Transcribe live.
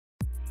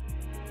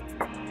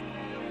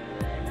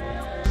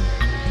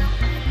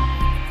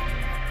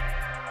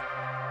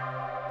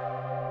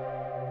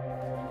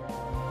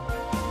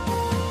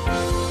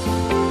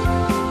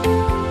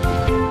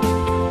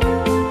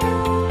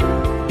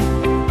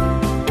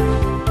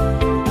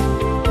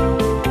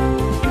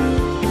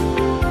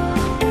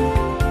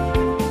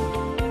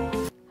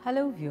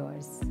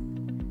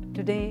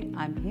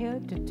I'm here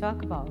to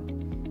talk about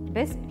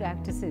best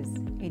practices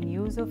in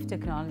use of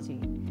technology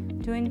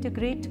to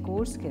integrate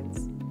core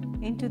skills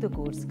into the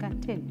course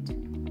content.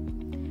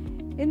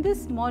 In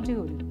this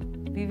module,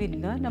 we will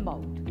learn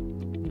about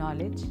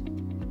knowledge,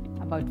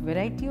 about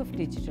variety of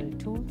digital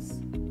tools,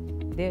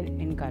 their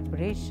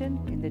incorporation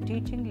in the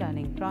teaching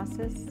learning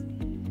process,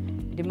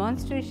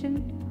 demonstration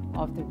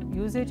of the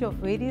usage of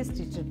various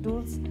digital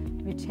tools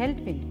which help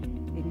in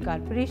the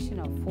incorporation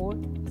of 4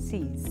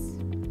 C's.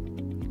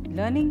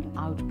 Learning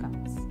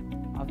outcomes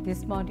of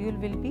this module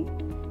will be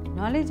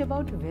knowledge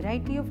about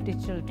variety of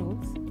digital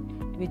tools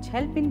which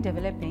help in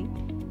developing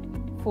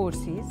 4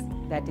 C's,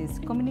 that is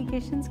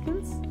communication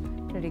skills,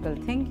 critical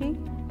thinking,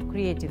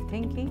 creative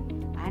thinking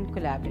and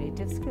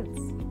collaborative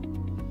skills.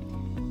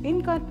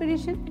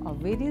 Incorporation of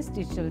various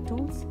digital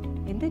tools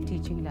in the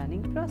teaching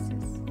learning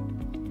process.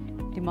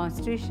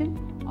 Demonstration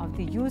of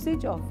the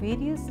usage of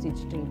various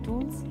digital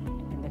tools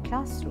in the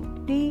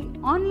classroom. The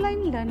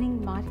online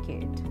learning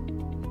market,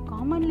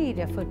 commonly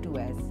referred to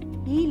as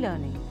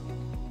e-learning,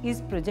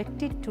 is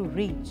projected to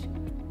reach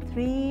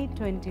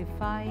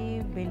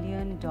 $325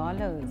 billion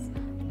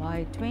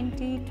by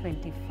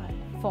 2025.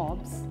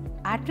 Forbes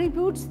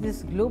attributes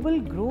this global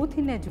growth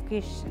in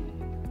education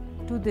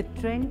to the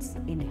trends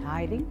in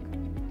hiring,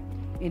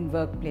 in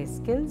workplace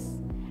skills,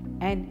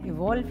 and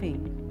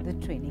evolving the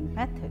training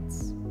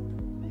methods.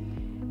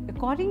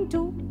 According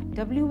to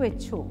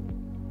WHO,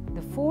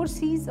 the 4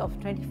 C's of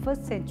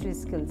 21st century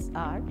skills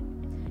are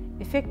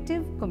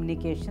effective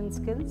communication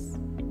skills,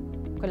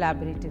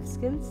 collaborative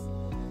skills,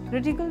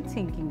 critical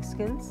thinking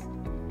skills,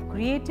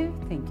 creative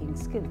thinking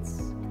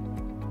skills.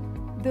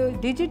 The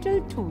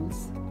digital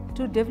tools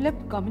to develop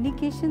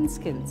communication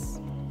skills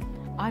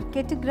are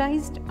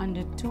categorized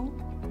under 2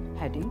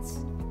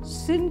 headings: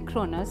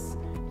 synchronous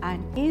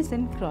and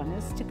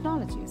asynchronous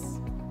technologies.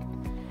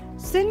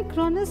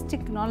 Synchronous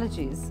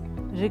technologies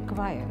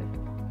require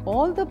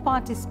all the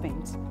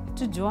participants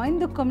to join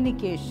the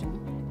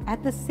communication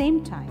at the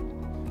same time,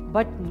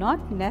 but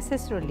not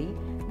necessarily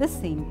the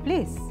same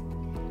place.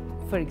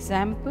 For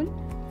example,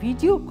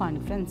 video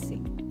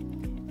conferencing.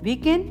 We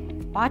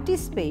can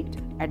participate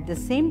at the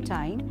same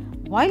time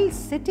while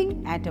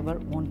sitting at our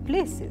own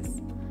places.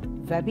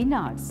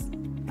 Webinars.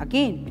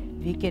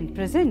 Again, we can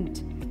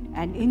present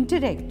and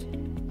interact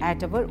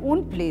at our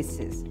own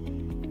places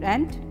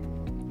and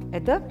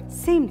at the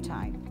same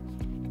time.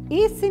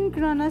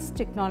 Asynchronous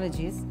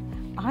technologies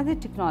are the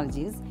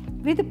technologies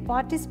where the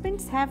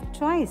participants have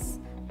choice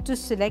to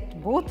select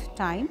both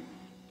time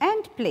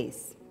and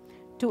place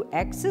to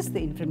access the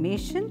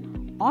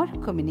information or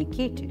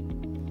communicate it.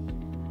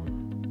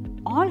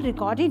 All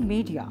recorded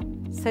media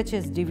such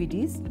as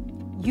DVDs,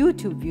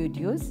 YouTube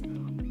videos,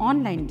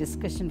 online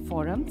discussion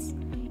forums,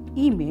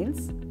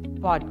 emails,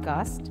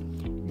 podcasts,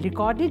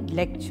 recorded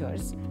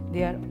lectures,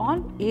 they are all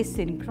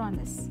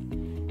asynchronous.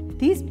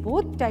 These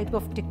both type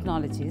of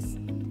technologies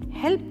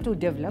help to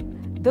develop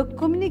the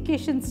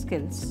communication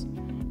skills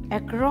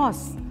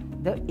across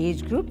the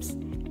age groups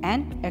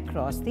and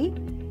across the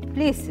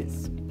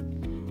places.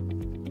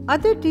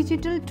 Other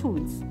digital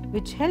tools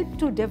which help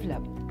to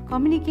develop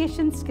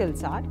communication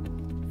skills are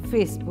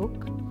Facebook,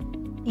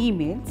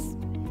 emails,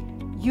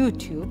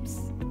 YouTubes,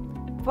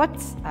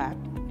 WhatsApp,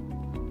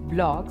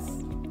 blogs,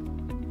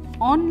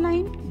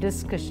 online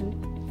discussion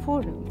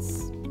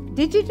forums.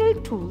 Digital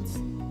tools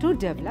to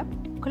develop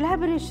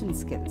collaboration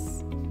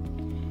skills.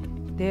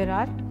 There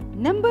are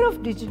number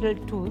of digital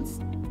tools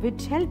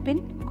which help in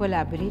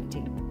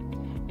collaborating.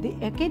 The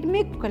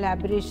academic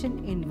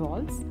collaboration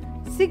involves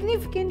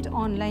significant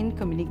online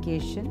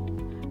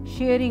communication,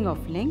 sharing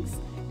of links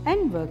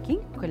and working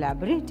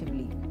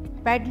collaboratively.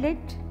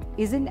 Padlet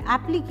is an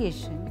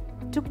application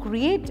to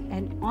create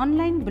an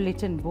online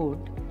bulletin board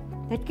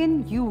that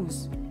can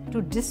use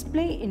to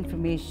display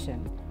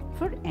information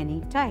for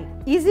any type.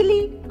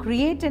 Easily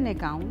create an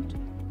account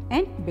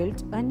and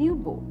build a new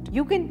board.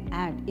 You can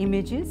add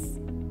images,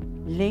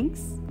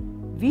 links,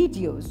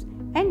 videos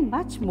and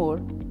much more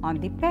on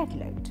the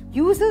Padlet.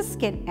 Users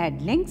can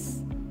add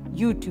links,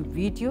 YouTube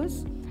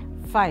videos,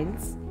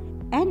 files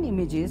and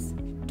images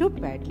to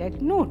Padlet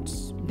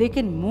notes. They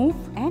can move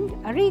and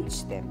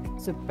arrange them.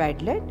 So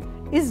Padlet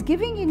is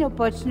giving an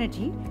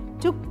opportunity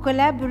to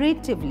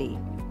collaboratively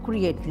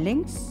create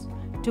links,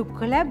 to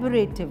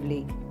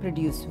collaboratively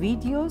produce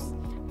videos,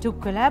 to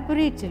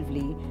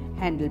collaboratively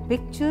handle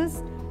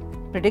pictures,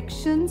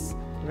 predictions,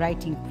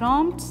 writing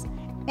prompts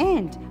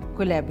and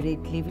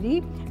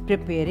collaboratively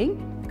preparing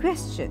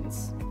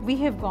questions. We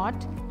have got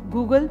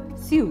Google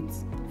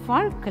Suites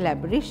for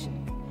collaboration.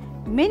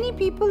 Many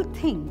people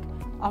think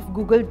of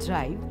Google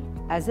Drive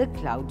as a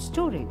cloud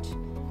storage,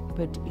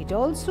 but it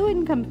also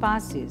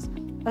encompasses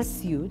a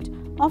suite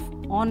of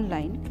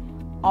online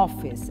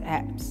Office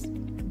apps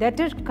that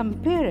are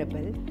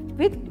comparable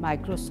with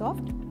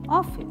Microsoft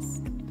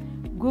Office.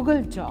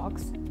 Google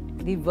Docs,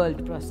 the word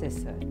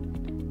processor,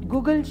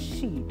 Google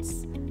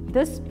Sheets,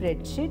 the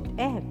spreadsheet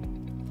app,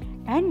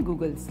 and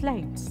Google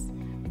Slides,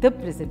 the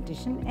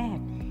presentation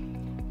app,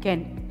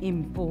 can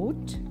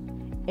import,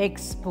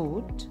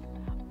 export,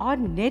 or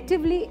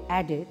natively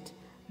edit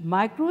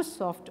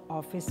Microsoft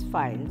Office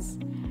files,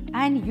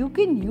 and you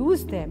can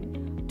use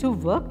them to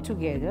work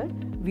together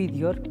with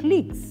your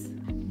colleagues.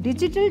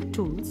 Digital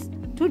tools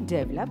to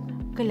develop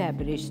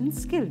collaboration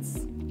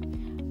skills.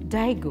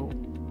 Diigo,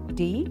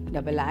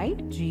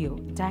 D-I-I-G-O,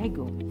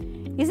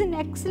 Diigo is an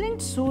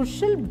excellent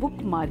social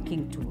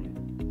bookmarking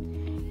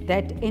tool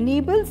that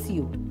enables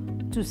you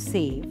to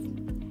save,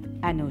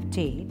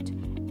 annotate,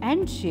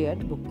 and share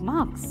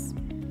bookmarks.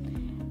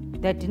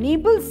 That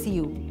enables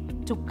you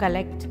to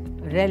collect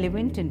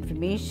relevant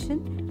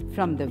information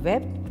from the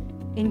web,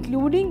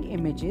 including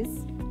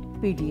images,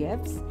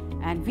 PDFs,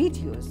 and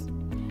videos,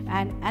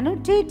 and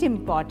annotate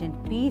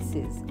important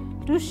pieces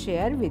to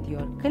share with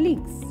your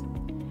colleagues.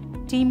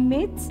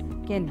 Teammates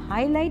can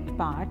highlight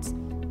parts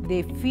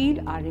they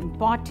feel are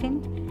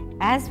important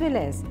as well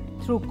as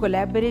through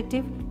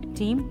collaborative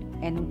team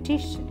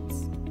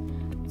annotations.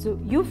 So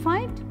you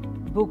find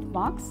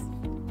bookmarks,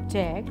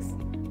 tags,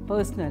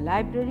 personal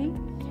library,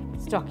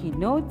 stocky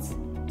notes,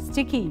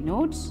 sticky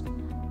notes,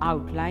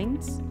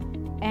 outlines,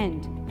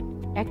 and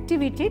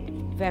activated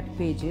web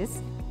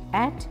pages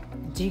at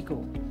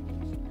Diigo.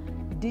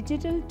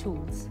 Digital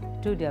tools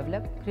to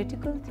develop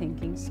critical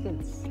thinking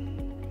skills.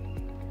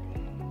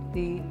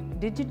 The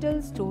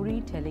digital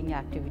storytelling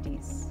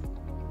activities.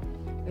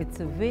 It's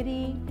a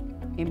very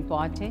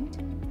important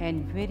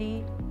and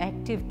very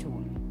active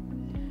tool.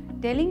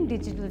 Telling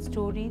digital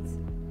stories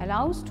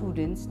allows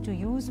students to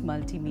use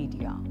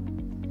multimedia,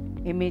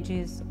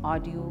 images,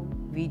 audio,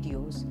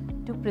 videos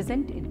to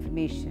present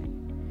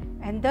information,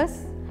 and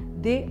thus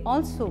they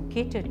also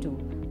cater to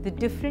the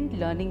different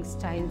learning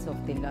styles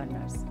of the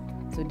learners.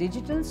 So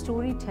digital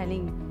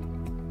storytelling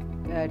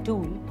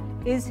tool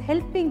is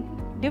helping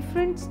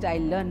different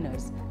style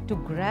learners to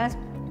grasp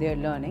their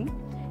learning,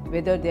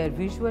 whether they are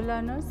visual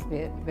learners,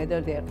 whether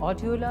they are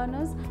audio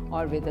learners,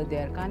 or whether they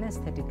are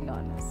kinesthetic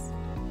learners.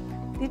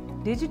 The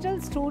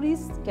digital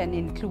stories can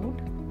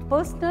include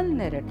personal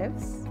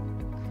narratives,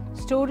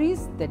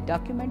 stories that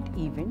document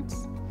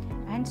events,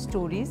 and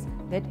stories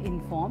that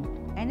inform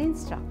and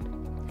instruct.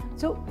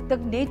 So the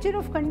nature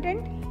of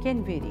content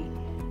can vary.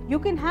 You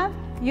can have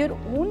your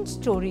own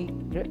story,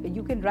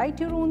 you can write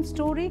your own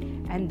story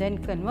and then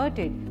convert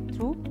it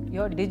through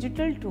your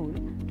digital tool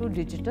to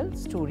digital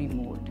story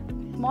mode.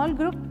 Small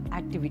group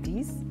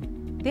activities,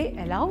 they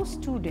allow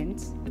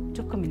students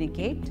to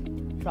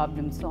communicate,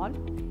 problem solve,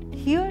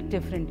 hear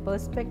different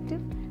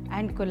perspectives,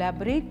 and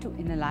collaborate to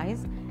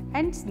analyze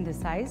and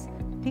synthesize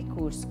the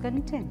course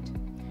content.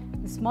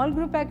 The small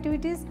group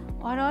activities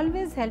are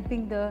always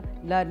helping the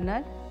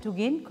learner to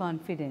gain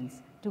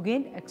confidence, to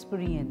gain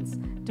experience,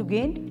 to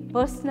gain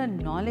personal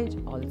knowledge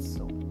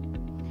also.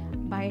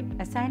 By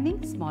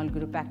assigning small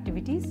group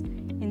activities,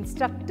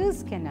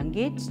 instructors can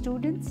engage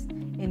students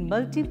in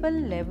multiple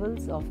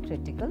levels of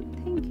critical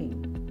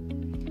thinking.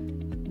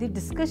 The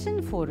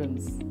discussion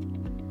forums,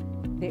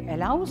 they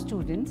allow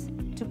students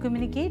to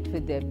communicate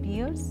with their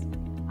peers,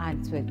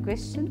 answer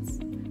questions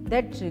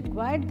that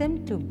require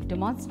them to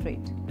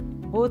demonstrate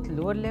both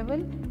lower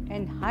level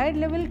and higher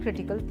level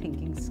critical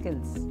thinking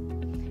skills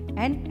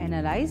and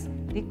analyze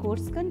the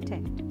course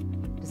content.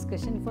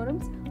 Discussion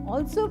forums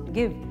also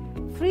give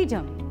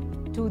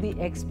freedom to the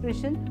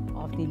expression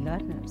of the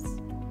learners.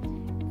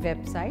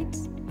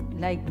 Websites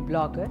like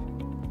Blogger,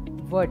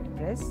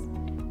 WordPress,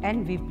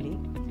 and Weebly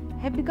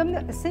have become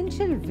the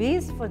essential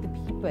ways for the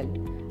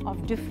people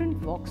of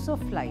different walks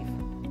of life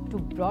to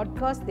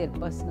broadcast their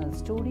personal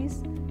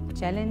stories,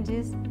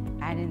 challenges,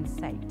 and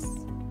insights.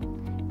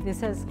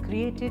 This has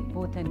created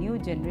both a new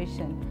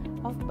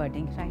generation of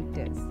budding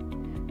writers.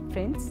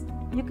 Friends,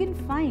 you can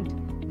find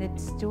that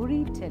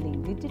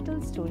storytelling, digital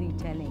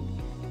storytelling,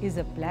 is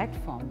a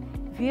platform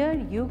where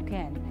you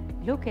can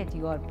look at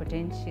your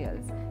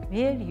potentials,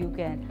 where you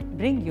can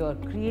bring your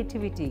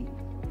creativity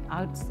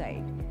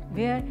outside,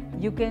 where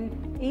you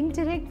can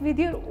interact with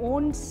your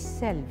own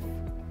self.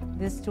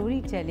 This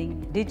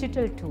storytelling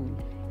digital tool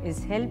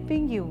is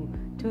helping you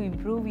to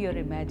improve your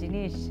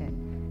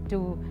imagination,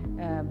 to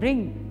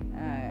bring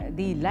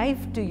the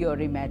life to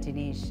your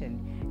imagination.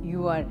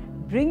 You are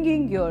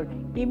bringing your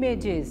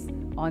images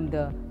on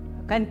the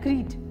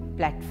concrete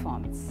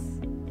platforms.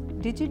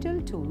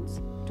 Digital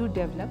tools to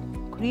develop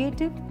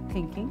creative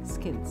thinking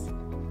skills.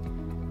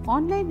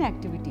 Online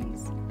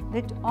activities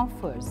that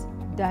offers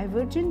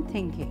divergent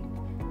thinking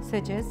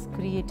such as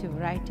creative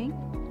writing,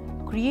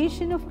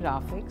 creation of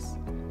graphics,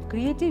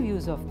 creative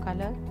use of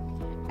color,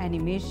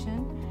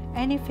 animation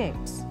and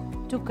effects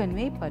to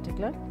convey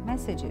particular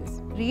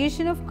messages.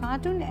 Creation of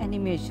cartoon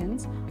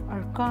animations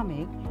or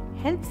comic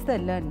helps the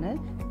learner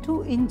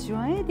to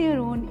enjoy their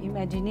own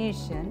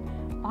imagination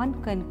on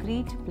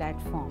concrete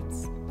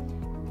platforms.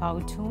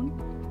 Powtoon,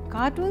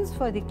 Cartoons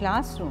for the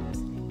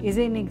Classrooms, is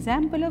an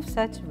example of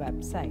such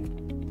website.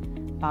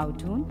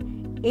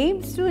 Powtoon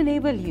aims to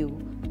enable you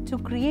to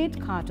create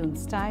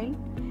cartoon-style,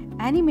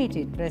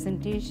 animated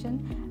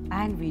presentation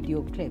and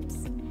video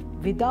clips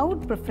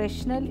without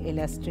professional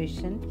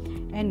illustration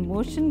and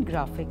motion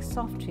graphics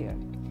software.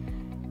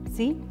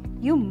 See,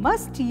 you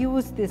must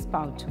use this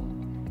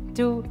Powtoon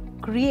to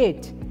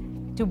create,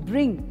 to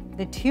bring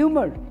that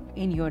humor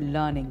in your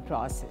learning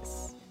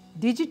process.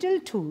 Digital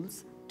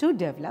tools to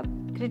develop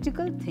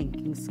critical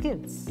thinking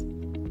skills.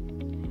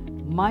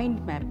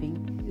 Mind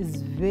mapping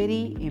is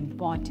very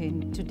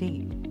important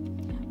today.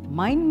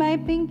 Mind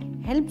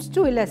mapping helps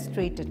to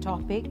illustrate a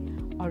topic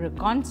or a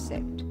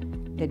concept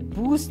that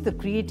boosts the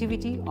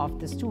creativity of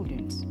the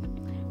students.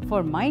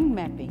 For mind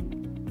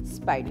mapping,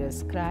 spider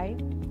scribe,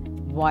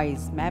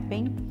 voice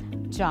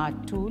mapping,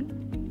 chart tool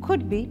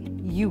could be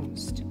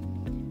used.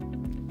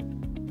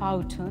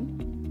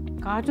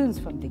 Cartoons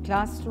from the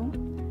classroom,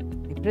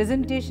 the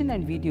presentation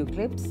and video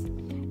clips,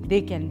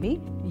 they can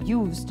be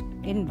used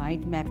in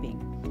mind mapping.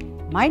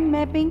 Mind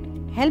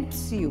mapping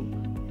helps you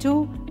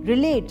to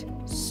relate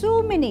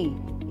so many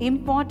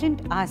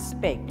important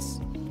aspects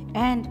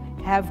and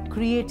have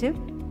creative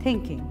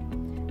thinking,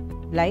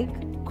 like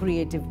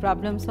creative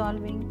problem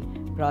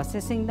solving,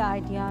 processing the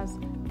ideas,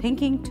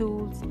 thinking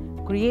tools,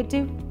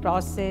 creative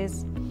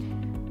process,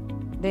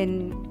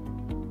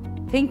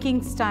 then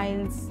thinking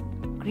styles,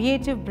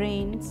 creative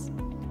brains,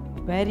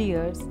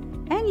 barriers,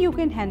 and you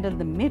can handle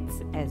the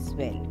myths as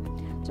well.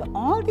 So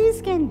all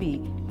these can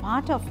be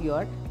part of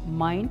your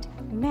mind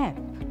map.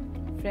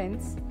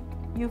 Friends,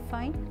 you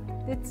find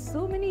that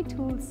so many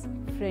tools,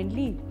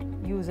 friendly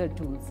user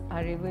tools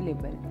are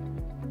available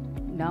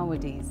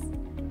nowadays,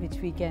 which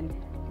we can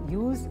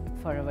use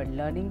for our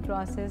learning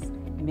process,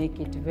 make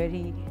it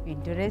very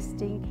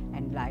interesting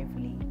and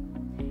lively.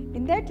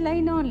 In that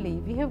line only,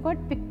 we have got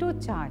picto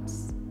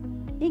charts,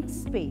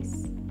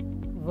 Inkspace,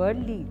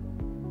 Wordly.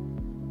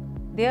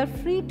 They are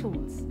free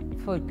tools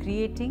for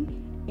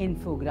creating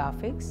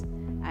infographics,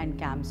 and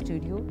Cam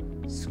Studio,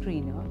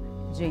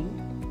 Screener,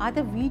 Jing are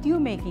the video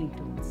making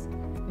tools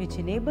which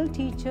enable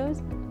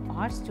teachers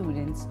or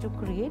students to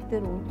create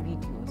their own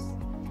videos.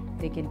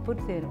 They can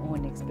put their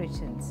own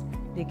expressions,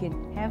 they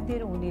can have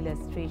their own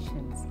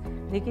illustrations,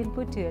 they can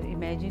put their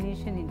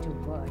imagination into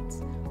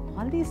words.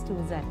 All these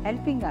tools are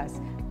helping us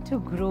to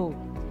grow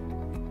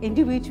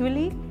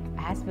individually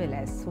as well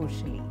as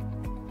socially.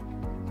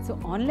 So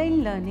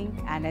online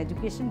learning and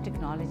education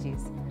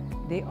technologies,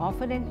 they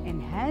offer an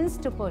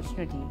enhanced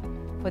opportunity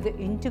for the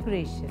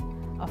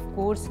integration of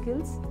core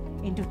skills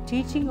into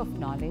teaching of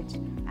knowledge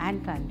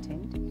and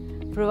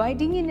content,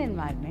 providing an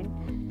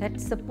environment that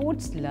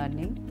supports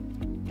learning,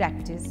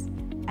 practice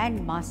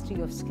and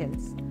mastery of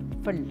skills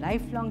for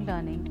lifelong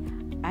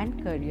learning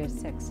and career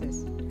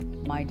success.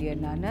 My dear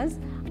learners,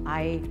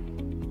 I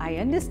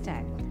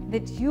understand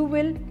that you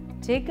will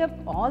take up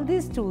all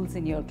these tools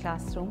in your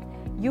classroom.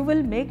 You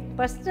will make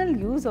personal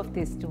use of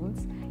these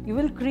tools. You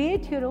will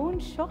create your own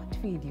short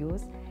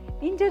videos,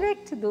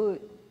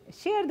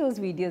 share those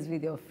videos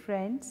with your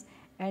friends,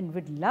 and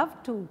would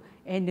love to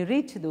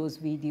enrich those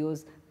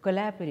videos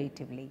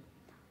collaboratively.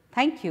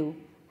 Thank you.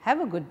 Have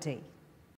a good day.